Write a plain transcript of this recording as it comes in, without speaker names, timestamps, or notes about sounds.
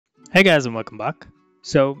Hey guys, and welcome back.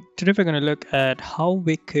 So today we're going to look at how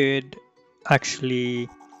we could actually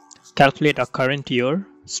calculate our current year,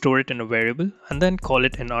 store it in a variable, and then call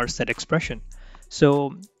it in our set expression.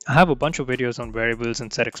 So I have a bunch of videos on variables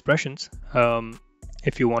and set expressions.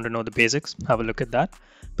 If you want to know the basics, have a look at that.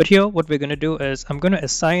 But here what we're going to do is I'm going to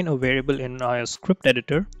assign a variable in our script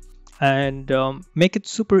editor and make it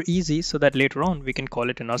super easy so that later on we can call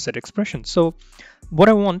it in our set expression. So what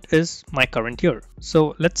I want is my current year.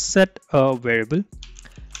 So let's set a variable.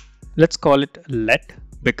 Let's call it let,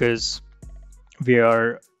 because we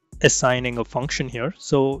are assigning a function here.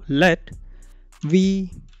 So let v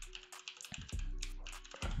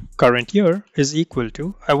current year is equal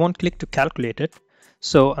to, I want Qlik to calculate it.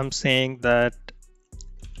 So I'm saying that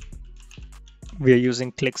we are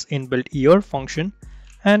using Qlik's inbuilt year function,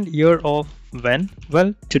 and year of when?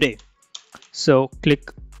 Well, today. So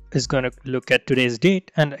Qlik is going to look at today's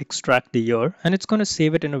date and extract the year, and it's going to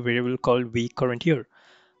save it in a variable called v current year.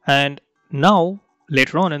 And now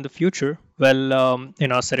later on in the future, well,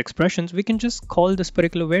 in our set expressions, we can just call this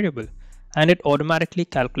particular variable and it automatically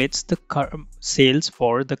calculates the sales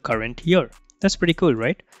for the current year. That's pretty cool,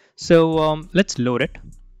 right? So let's load it.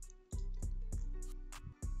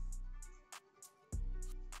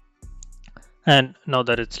 And now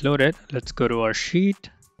that it's loaded, let's go to our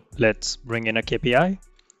sheet. Let's bring in a KPI.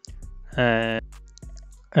 And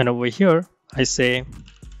over here, I say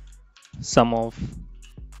sum of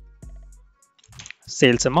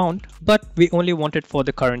sales amount, but we only want it for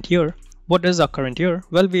the current year. What is our current year?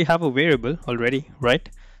 Well, we have a variable already, right?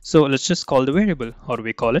 So let's just call the variable. How do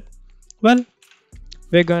we call it? Well,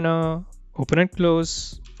 we're gonna open and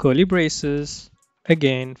close curly braces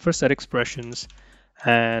again for set expressions.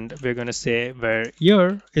 And we're going to say where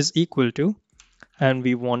year is equal to, and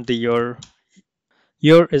we want the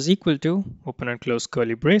year is equal to, open and close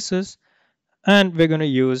curly braces, and we're going to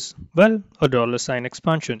use, well, a $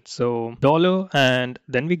 expansion. So dollar, and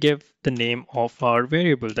then we give the name of our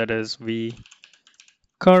variable, that is v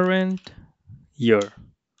current year,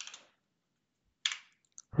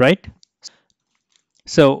 right?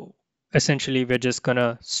 So essentially we're just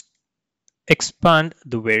gonna expand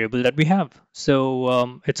the variable that we have.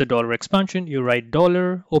 So it's a dollar expansion. You write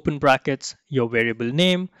dollar, open brackets, your variable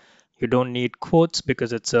name. You don't need quotes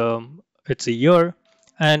because it's a year,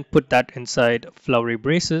 and put that inside flowery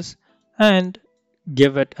braces and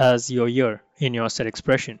give it as your year in your set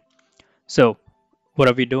expression. So what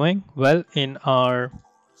are we doing? Well, in our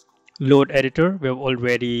load editor, we have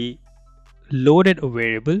already loaded a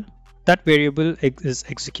variable. That variable is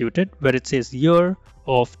executed where it says year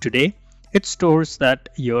of today. It stores that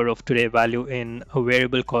year of today value in a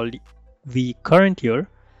variable called v current year.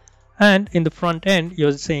 And in the front end,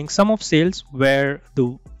 you're saying sum of sales where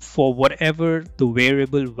for whatever the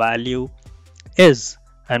variable value is.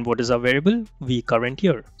 And what is our variable? V current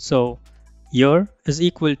year. So year is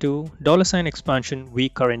equal to $ expansion v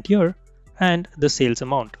current year and the sales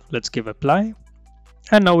amount. Let's give apply.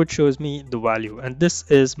 And now it shows me the value. And this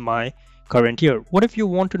is my current year. What if you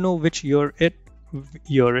want to know which year it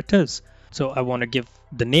is? So I want to give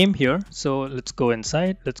the name here. So let's go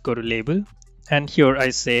inside, let's go to label. And here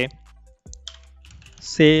I say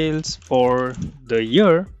sales for the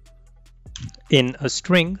year in a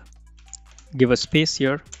string, give a space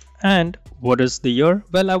here. And what is the year?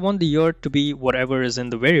 Well, I want the year to be whatever is in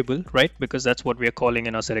the variable, right? Because that's what we are calling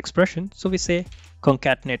in our set expression. So we say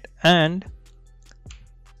concatenate and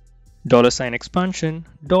 $ expansion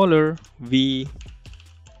 $v,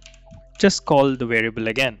 just call the variable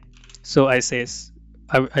again. So I say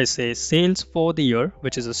sales for the year,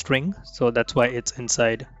 which is a string, so that's why it's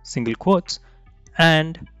inside single quotes,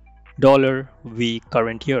 and $v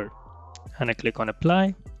current year. And I click on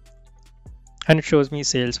apply, and it shows me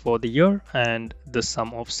sales for the year and the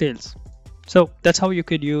sum of sales. So that's how you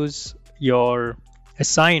could use your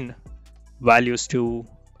assign values to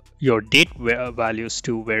your date values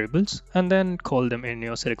to variables and then call them in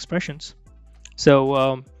your set expressions.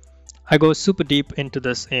 So I go super deep into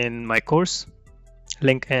this in my course,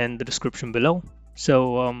 link in the description below.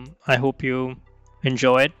 So I hope you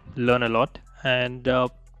enjoy it, learn a lot, and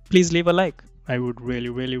please leave a like. I would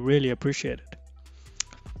really appreciate it.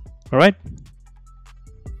 All right,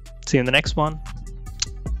 see you in the next one.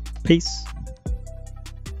 Peace.